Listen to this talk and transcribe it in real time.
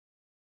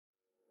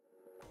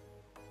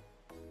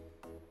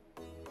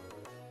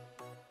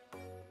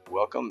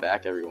welcome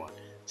back everyone.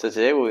 So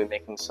today we'll be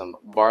making some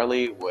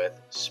barley with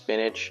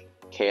spinach,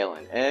 kale,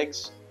 and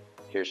eggs.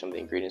 Here's some of the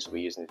ingredients we'll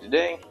be using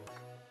today.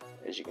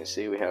 As you can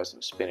see, we have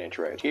some spinach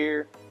right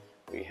here.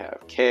 We have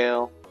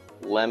kale,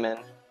 lemon,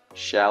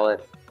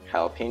 shallot,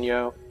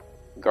 jalapeño,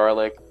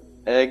 garlic,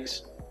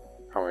 eggs,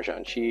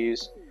 Parmesan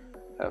cheese,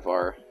 have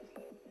our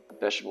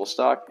vegetable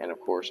stock, and of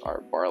course our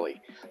barley.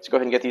 Let's go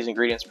ahead and get these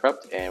ingredients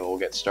prepped and we'll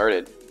get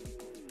started.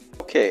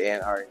 Okay,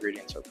 and our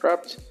ingredients are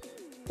prepped.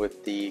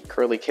 With the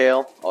curly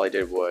kale, all I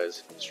did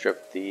was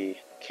strip the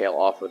kale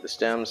off with the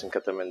stems and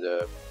cut them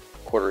into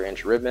 1/4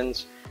 inch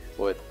ribbons.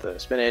 With the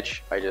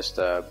spinach, I just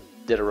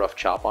did a rough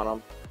chop on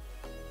them.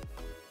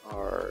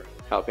 Our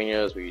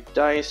jalapenos we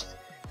diced.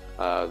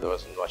 There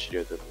wasn't much to do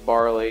with the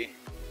barley.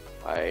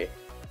 I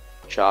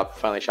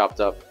finally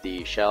chopped up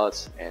the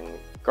shallots and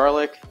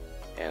garlic,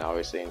 and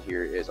obviously in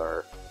here is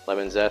our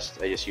lemon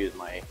zest. I just used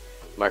my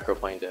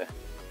microplane to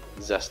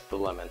zest the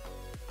lemon.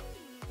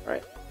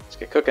 Alright, let's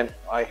get cooking.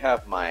 I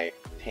have my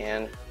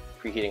pan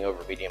preheating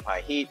over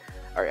medium-high heat.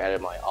 I already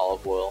added my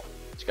olive oil.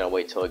 Just gonna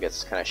wait till it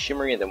gets kind of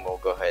shimmery, and then we'll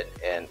go ahead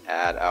and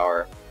add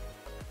our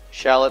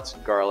shallots,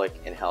 garlic,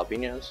 and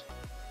jalapenos.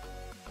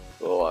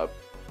 We'll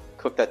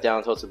cook that down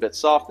until it's a bit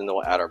soft, and then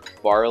we'll add our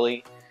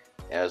barley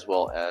as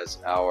well as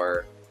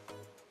our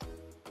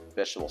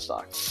vegetable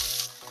stock.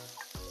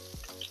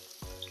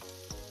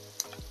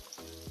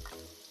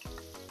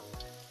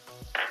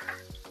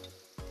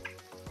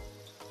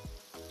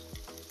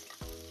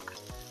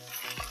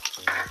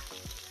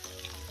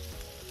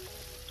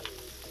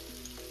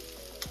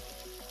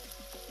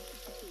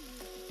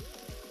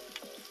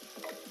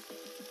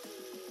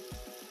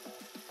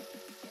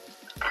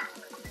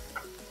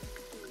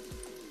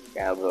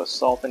 Add a little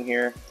salt in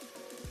here.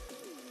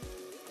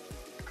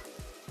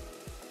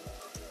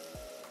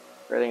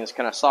 Everything is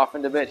kind of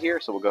softened a bit here,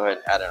 so we'll go ahead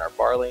and add in our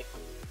barley.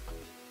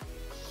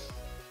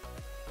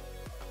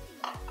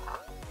 Go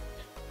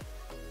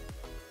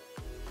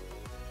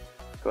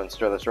ahead and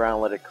stir this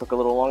around, let it cook a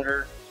little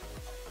longer,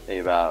 maybe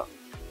about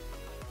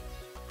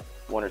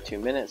 1 or 2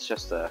 minutes,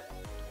 just to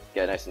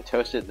get it nice and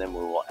toasted. Then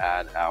we will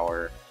add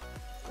our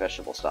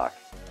vegetable stock.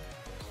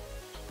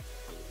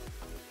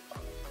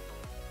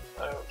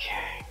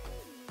 Okay.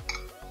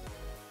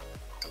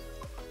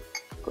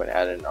 Go ahead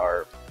and add in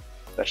our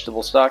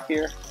vegetable stock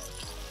here.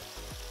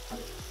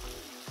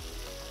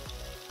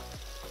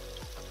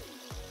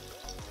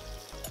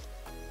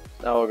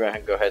 Now we're going to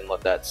go ahead and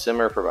let that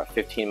simmer for about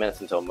 15 minutes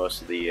until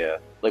most of the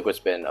liquid's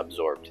been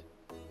absorbed.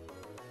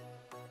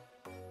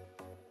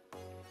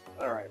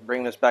 Alright,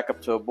 bring this back up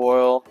to a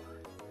boil.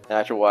 And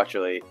after we'll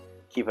actually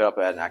keep it up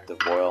at an active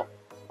boil.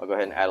 I'll go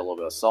ahead and add a little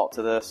bit of salt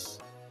to this.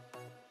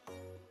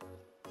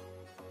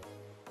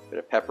 A bit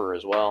of pepper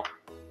as well.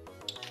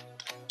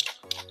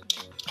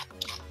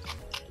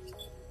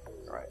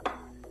 Alright.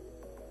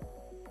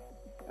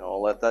 And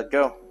we'll let that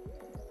go.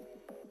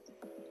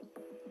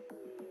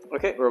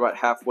 Okay, we're about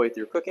halfway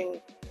through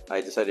cooking. I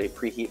decided to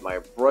preheat my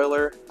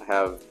broiler. I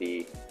have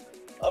the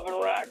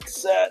oven rack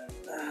set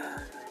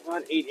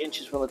about 8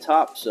 inches from the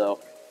top,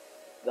 so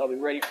that'll be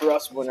ready for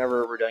us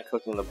whenever we're done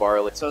cooking the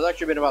barley. So it's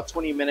actually been about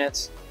 20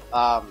 minutes.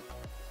 Most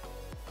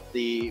of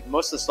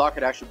the stock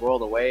had actually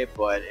boiled away,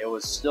 but it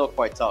was still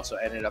quite tough, so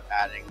I ended up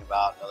adding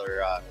about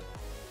another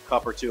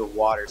cup or 2 of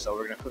water. So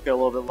we're going to cook it a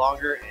little bit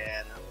longer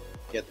and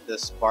get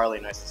this barley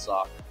nice and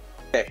soft.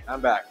 Okay,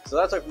 I'm back. So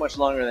that took much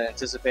longer than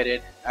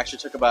anticipated. Actually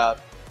took about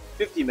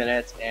 50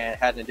 minutes and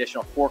had an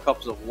additional 4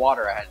 cups of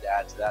water I had to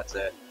add to that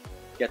to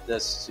get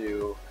this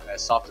to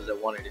as soft as I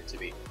wanted it to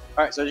be.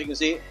 Alright, so as you can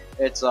see,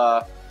 it's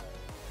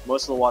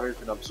most of the water has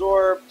been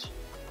absorbed.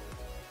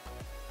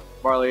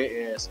 Barley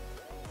is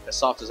as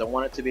soft as I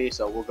want it to be,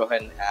 so we'll go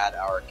ahead and add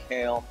our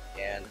kale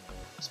and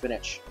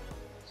spinach.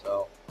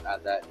 So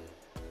add that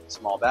in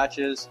small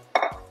batches,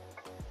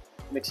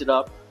 mix it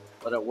up,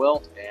 let it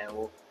wilt, and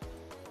we'll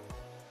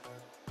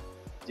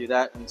do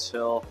that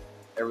until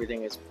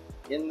everything is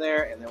in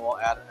there, and then we'll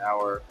add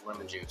our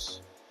lemon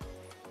juice.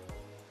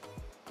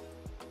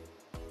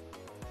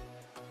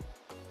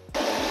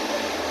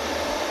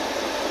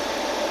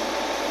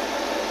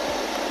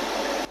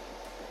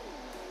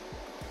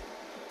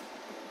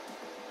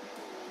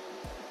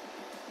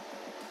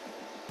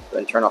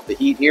 Then turn off the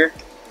heat here.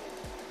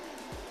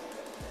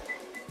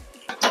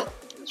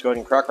 Let's go ahead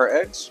and crack our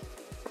eggs.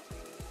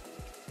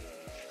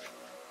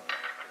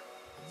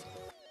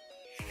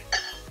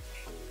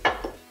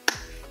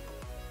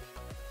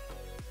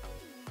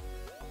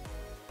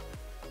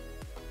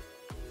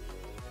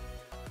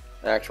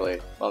 Actually,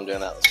 while I'm doing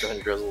that, let's go ahead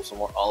and drizzle some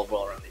more olive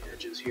oil around the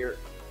edges here.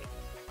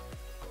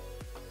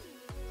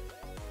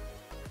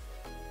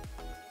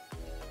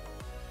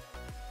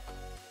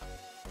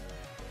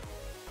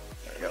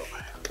 There we go.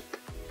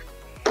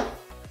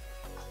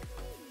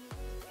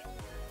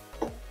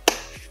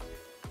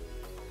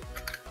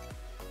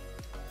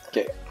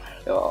 Okay,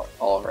 got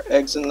all of our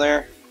eggs in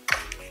there.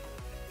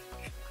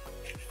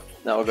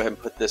 Now we'll go ahead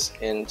and put this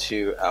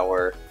into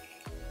our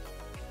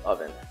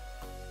oven.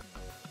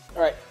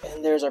 Alright,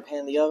 and there's our pan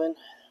in the oven.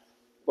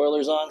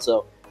 Boiler's on,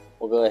 so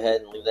we'll go ahead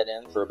and leave that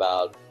in for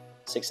about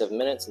 6-7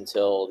 minutes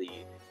until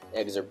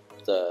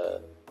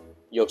the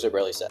yolks are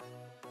barely set.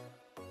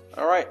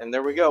 Alright, and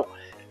there we go.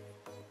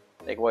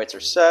 Egg whites are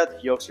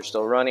set, yolks are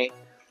still runny.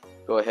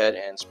 Go ahead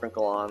and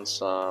sprinkle on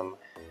some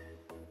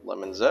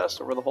lemon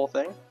zest over the whole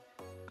thing.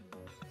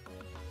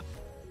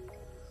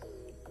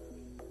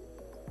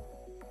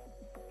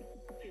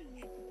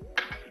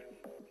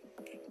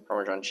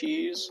 Parmesan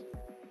cheese.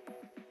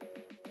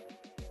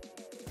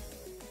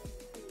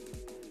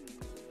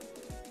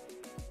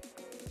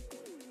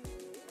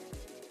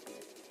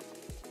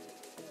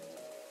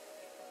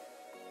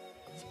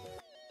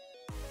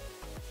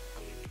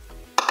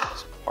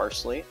 Some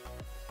parsley.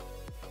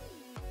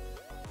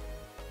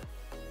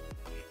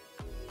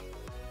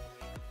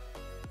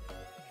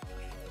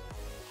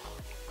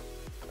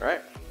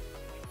 Alright.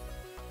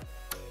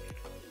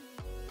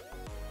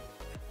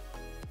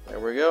 There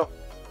we go.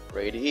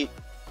 Ready to eat.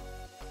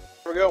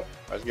 There we go.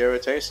 Let's give it a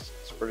taste.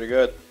 It's pretty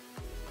good.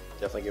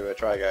 Definitely give it a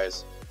try,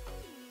 guys.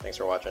 Thanks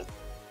for watching.